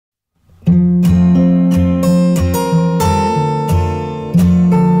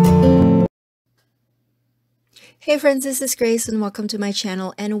Hey friends, this is Grace and welcome to my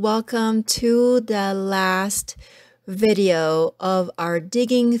channel and welcome to the last video of our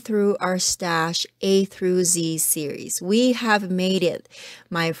Digging Through Our Stash A through Z series. We have made it,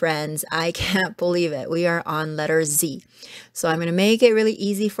 my friends. I can't believe it. We are on letter Z. So I'm going to make it really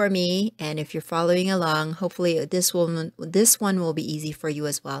easy for me, and if you're following along, hopefully this one will be easy for you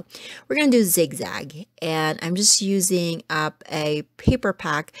as well. We're going to do zigzag, and I'm just using up a paper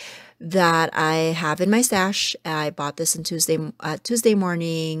pack that I have in my stash. I bought this on Tuesday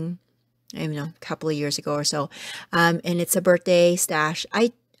morning, I don't know, a couple of years ago or so, and it's a birthday stash.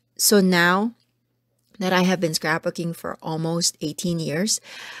 So now that I have been scrapbooking for almost 18 years,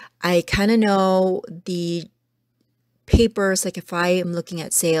 I kind of know the papers. Like if I am looking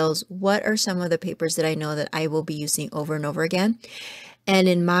at sales, what are some of the papers that I know that I will be using over and over again? And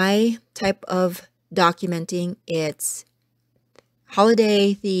in my type of documenting, it's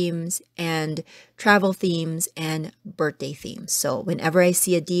holiday themes and travel themes and birthday themes. So whenever I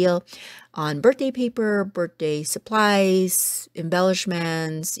see a deal on birthday paper, birthday supplies,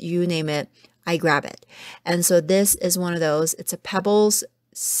 embellishments, you name it, I grab it. And so this is one of those. It's a Pebbles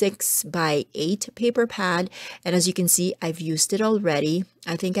 6x8 paper pad. And as you can see, I've used it already.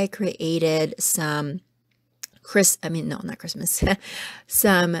 I think I created some not Christmas,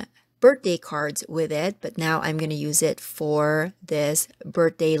 some birthday cards with it, but now I'm going to use it for this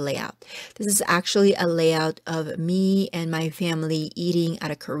birthday layout. This is actually a layout of me and my family eating at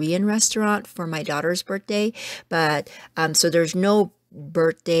a Korean restaurant for my daughter's birthday, but so there's no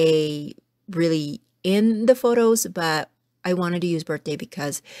birthday really in the photos, but I wanted to use birthday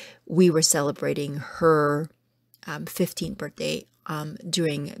because we were celebrating her 15th birthday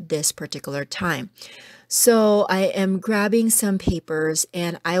during this particular time. So I am grabbing some papers,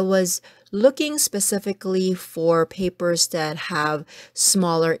 and I was looking specifically for papers that have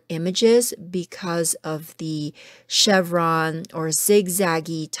smaller images because of the chevron or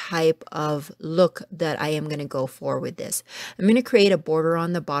zigzaggy type of look that I am going to go for with this. I'm going to create a border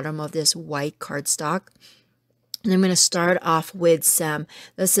on the bottom of this white cardstock. And I'm going to start off with some,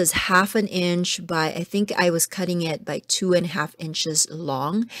 this is 1/2 inch by, I think I was cutting it by 2.5 inches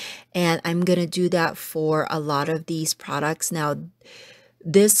long. And I'm going to do that for a lot of these products. Now,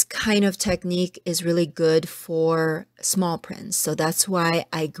 this kind of technique is really good for small prints. So that's why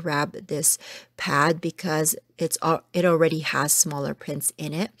I grabbed this pad, because it already has smaller prints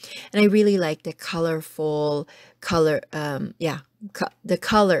in it. And I really like the colorful the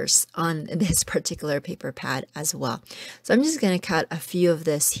colors on this particular paper pad as well. So I'm just going to cut a few of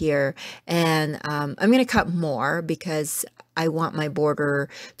this here, and I'm going to cut more because I want my border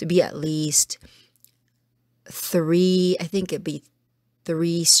to be at least 3, I think it'd be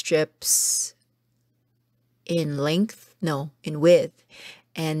 3 strips in length, no, in width,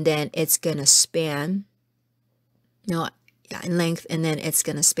 and then it's gonna span, in length, and then it's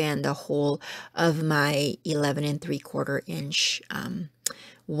gonna span the whole of my 11 3/4 inch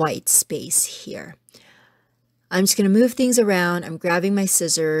white space here. I'm just going to move things around. I'm grabbing my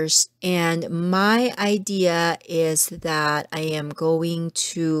scissors, and my idea is that I am going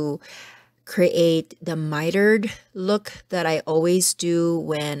to create the mitered look that I always do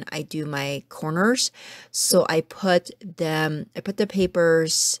when I do my corners. So I put the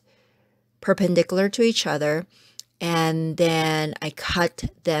papers perpendicular to each other, and then I cut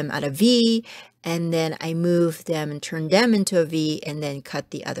them at a V, and then I move them and turn them into a V, and then cut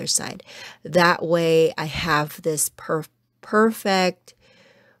the other side. That way I have this perfect,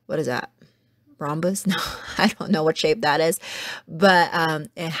 what is that? Rhombus? No, I don't know what shape that is, but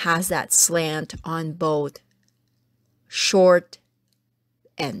it has that slant on both short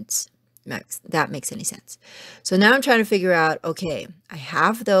ends. That makes any sense. So now I'm trying to figure out, okay, I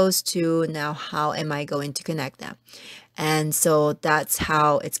have those two, now how am I going to connect them? And so that's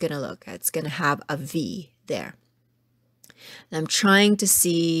how it's going to look. It's going to have a V there. And I'm trying to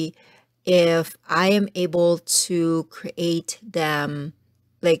see if I am able to create them,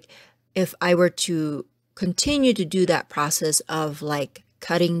 like if I were to continue to do that process of like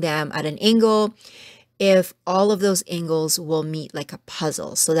cutting them at an angle, if all of those angles will meet like a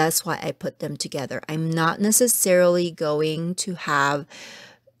puzzle. So that's why I put them together. I'm not necessarily going to have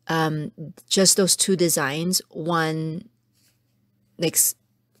just those two designs, one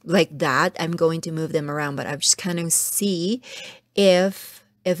like that. I'm going to move them around, but I'm just kind of see if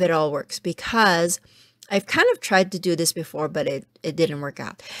it all works, because I've kind of tried to do this before, but it didn't work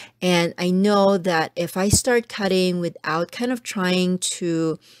out. And I know that if I start cutting without kind of trying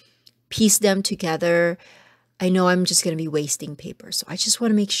to piece them together, I know I'm just going to be wasting paper. So I just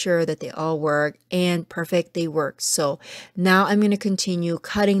want to make sure that they all work, and perfect, they work. So now I'm going to continue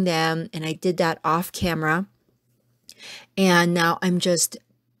cutting them, and I did that off camera. And now I'm just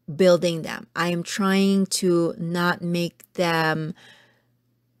building them. I am trying to not make them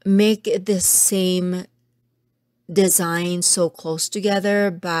make the same design so close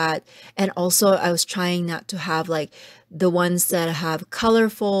together, but and also I was trying not to have like the ones that have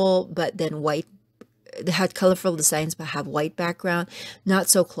colorful but then white, they had colorful designs but have white background, not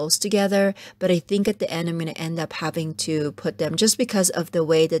so close together. But I think at the end I'm going to end up having to put them, just because of the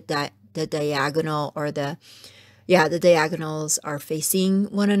way that the diagonal, or the diagonals are facing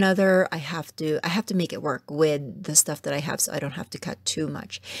one another. I have to make it work with the stuff that I have, so I don't have to cut too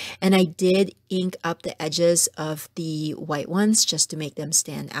much. And I did ink up the edges of the white ones just to make them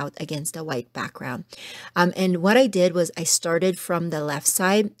stand out against the white background. And what I did was I started from the left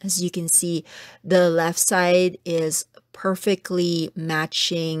side. As you can see, the left side is perfectly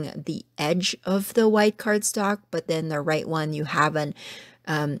matching the edge of the white cardstock, but then the right one you have an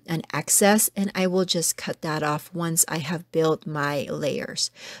excess, and I will just cut that off once I have built my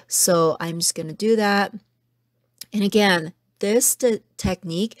layers. So I'm just going to do that. And again, this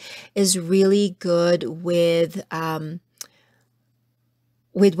technique is really good with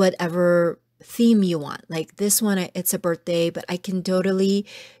whatever theme you want. Like this one, it's a birthday, but I can totally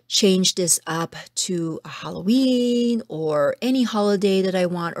change this up to a Halloween or any holiday that I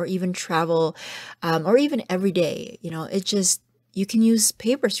want, or even travel, or even every day. You know, it just, you can use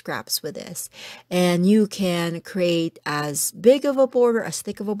paper scraps with this, and you can create as big of a border, as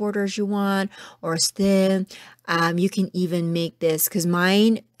thick of a border as you want, or as thin. You can even make this, because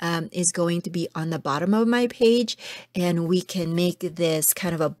mine is going to be on the bottom of my page, and we can make this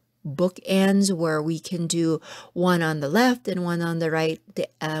kind of a bookends where we can do one on the left and one on the right. The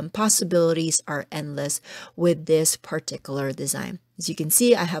possibilities are endless with this particular design. As you can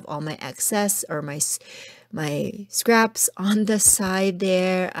see, I have all my excess, or my scraps on the side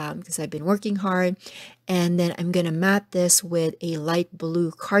there, because I've been working hard. And then I'm going to mat this with a light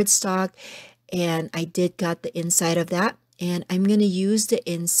blue cardstock, and I did got the inside of that, and I'm going to use the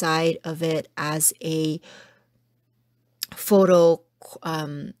inside of it as a photo,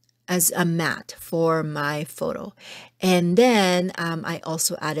 as a mat for my photo. And then I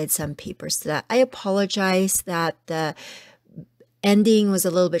also added some papers to that. I apologize that the ending was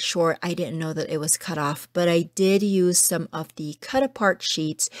a little bit short. I didn't know that it was cut off, but I did use some of the cut apart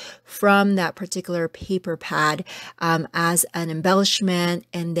sheets from that particular paper pad as an embellishment.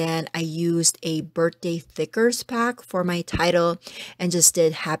 And then I used a birthday thickers pack for my title and just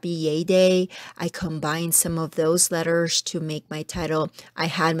did Happy Yay Day. I combined some of those letters to make my title. I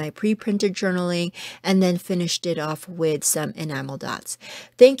had my pre-printed journaling, and then finished it off with some enamel dots.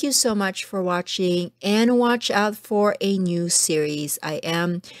 Thank you so much for watching, and watch out for a new series. I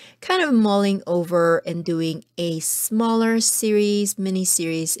am kind of mulling over and doing a smaller series, mini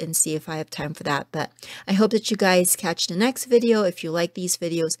series, and see if I have time for that. But I hope that you guys catch the next video. If you like these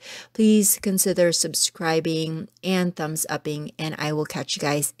videos, please consider subscribing and thumbs upping, and I will catch you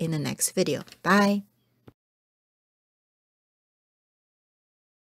guys in the next video. Bye.